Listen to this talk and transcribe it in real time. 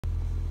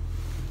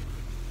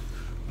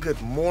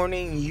Good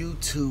morning,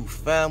 YouTube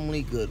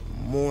family. Good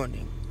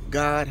morning.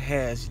 God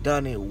has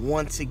done it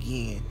once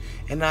again,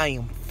 and I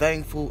am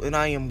thankful and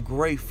I am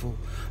grateful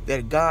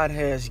that God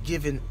has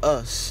given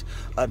us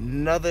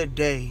another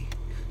day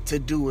to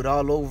do it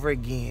all over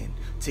again,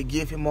 to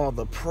give Him all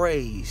the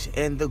praise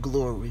and the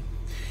glory.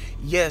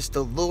 Yes,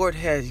 the Lord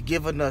has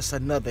given us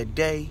another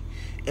day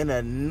and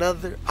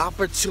another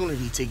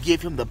opportunity to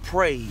give Him the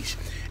praise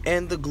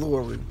and the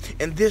glory.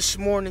 And this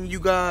morning, you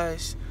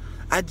guys,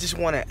 I just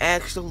want to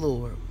ask the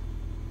Lord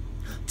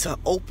to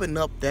open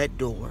up that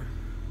door.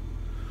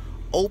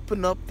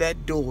 Open up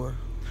that door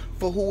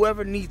for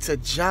whoever needs a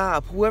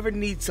job, whoever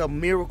needs a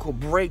miracle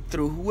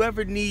breakthrough,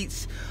 whoever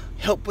needs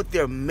help with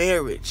their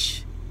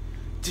marriage.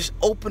 Just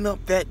open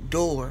up that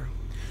door.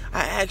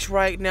 I ask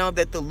right now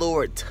that the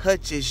Lord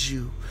touches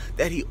you,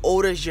 that He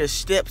orders your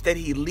steps, that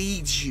He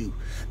leads you,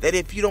 that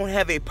if you don't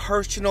have a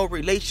personal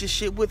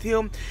relationship with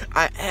Him,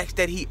 I ask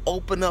that He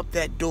open up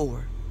that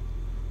door.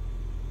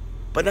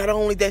 But not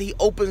only that He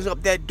opens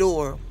up that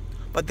door,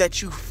 but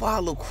that you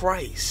follow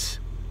Christ,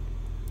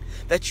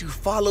 that you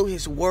follow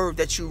His word,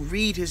 that you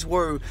read His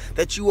word,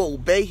 that you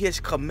obey His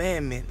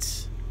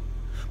commandments.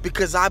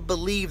 Because I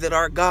believe that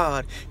our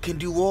God can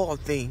do all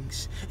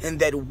things, and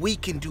that we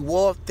can do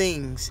all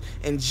things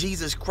in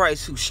Jesus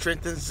Christ who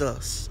strengthens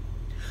us.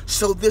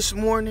 So this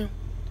morning,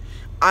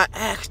 I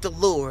ask the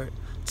Lord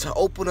to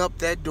open up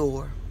that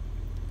door.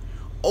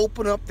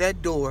 Open up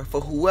that door for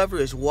whoever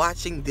is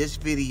watching this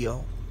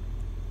video.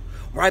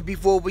 Right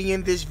before we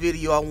end this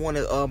video, I want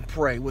to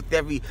pray with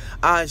every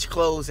eyes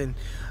closed and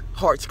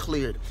hearts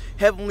cleared.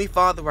 Heavenly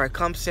Father, I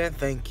come saying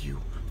thank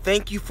you.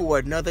 Thank you for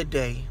another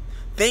day.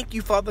 Thank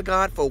you, Father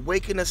God, for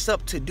waking us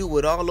up to do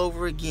it all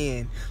over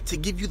again, to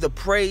give you the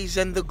praise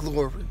and the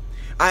glory.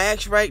 I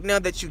ask right now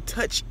that you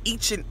touch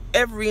each and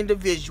every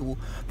individual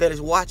that is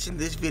watching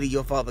this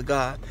video, Father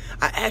God.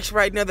 I ask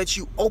right now that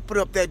you open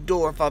up that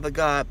door, Father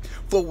God,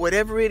 for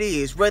whatever it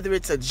is, whether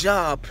it's a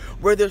job,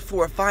 whether it's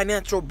for a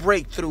financial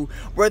breakthrough,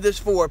 whether it's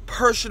for a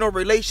personal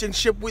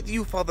relationship with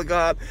you, Father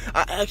God.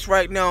 I ask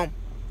right now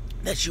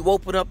that you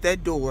open up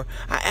that door.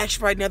 I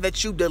ask right now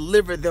that you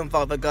deliver them,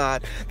 Father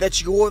God,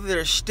 that you order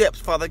their steps,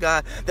 Father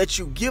God, that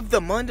you give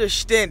them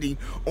understanding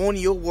on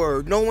your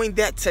word, knowing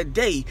that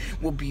today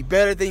will be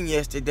better than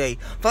yesterday.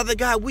 Father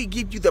God, we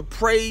give you the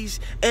praise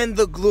and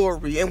the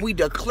glory, and we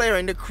declare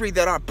and decree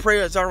that our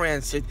prayers are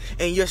answered.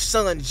 In your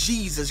Son,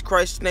 Jesus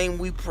Christ's name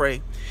we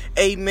pray.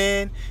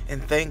 Amen,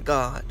 and thank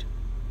God.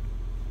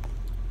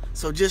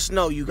 So just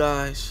know, you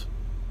guys,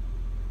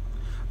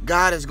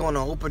 God is going to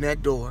open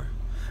that door.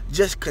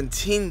 Just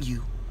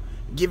continue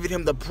giving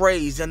Him the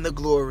praise and the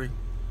glory.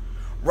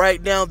 Right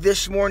now,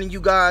 this morning,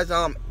 you guys,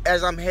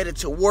 as I'm headed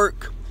to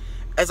work,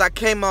 as I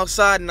came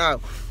outside and I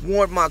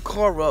warmed my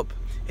car up,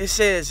 it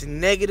says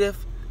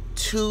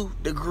 -2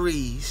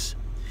 degrees.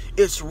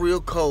 It's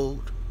real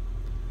cold.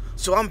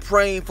 So I'm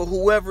praying for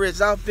whoever is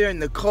out there in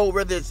the cold,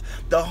 whether it's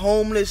the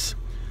homeless.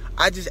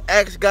 I just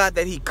ask God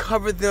that He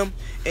cover them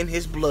in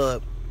His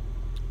blood.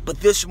 But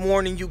this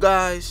morning, you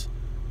guys,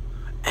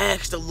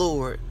 ask the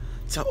Lord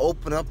to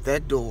open up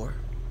that door.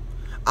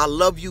 I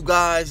love you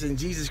guys, and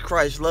Jesus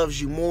Christ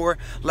loves you more.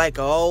 Like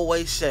I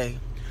always say,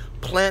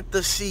 plant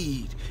the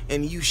seed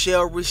and you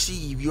shall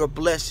receive your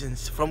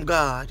blessings from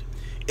God.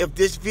 If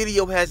this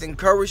video has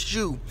encouraged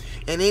you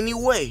in any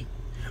way,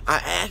 I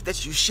ask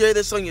that you share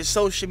this on your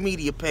social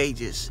media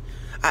pages.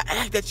 I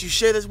ask that you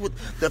share this with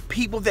the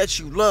people that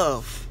you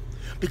love.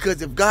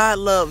 Because if God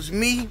loves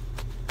me,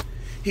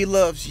 He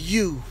loves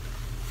you.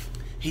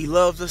 He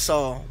loves us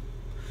all.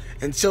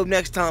 Until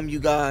next time, you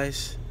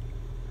guys,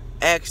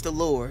 ask the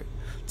Lord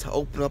to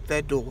open up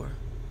that door.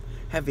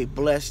 Have a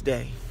blessed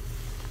day.